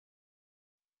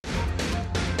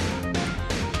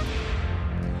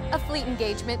Fleet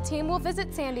Engagement Team will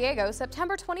visit San Diego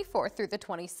September 24th through the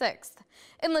 26th.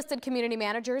 Enlisted community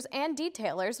managers and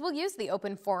detailers will use the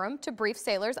open forum to brief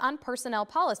sailors on personnel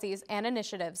policies and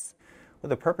initiatives. Well,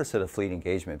 the purpose of the fleet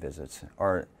engagement visits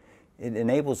are it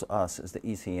enables us as the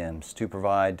ECMs to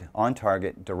provide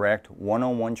on-target, direct,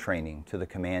 one-on-one training to the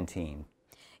command team.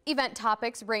 Event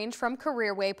topics range from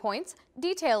career waypoints,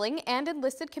 detailing, and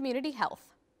enlisted community health.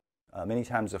 Many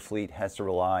times the fleet has to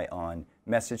rely on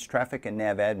message traffic and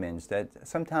NAVADMINS that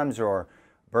sometimes are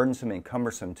burdensome and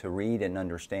cumbersome to read and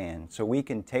understand. So we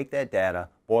can take that data,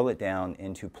 boil it down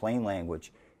into plain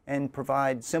language, and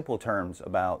provide simple terms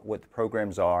about what the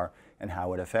programs are and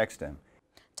how it affects them.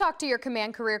 Talk to your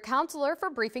command career counselor for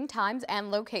briefing times and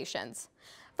locations.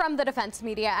 From the Defense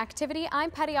Media Activity,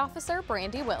 I'm Petty Officer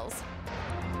Brandy Wills.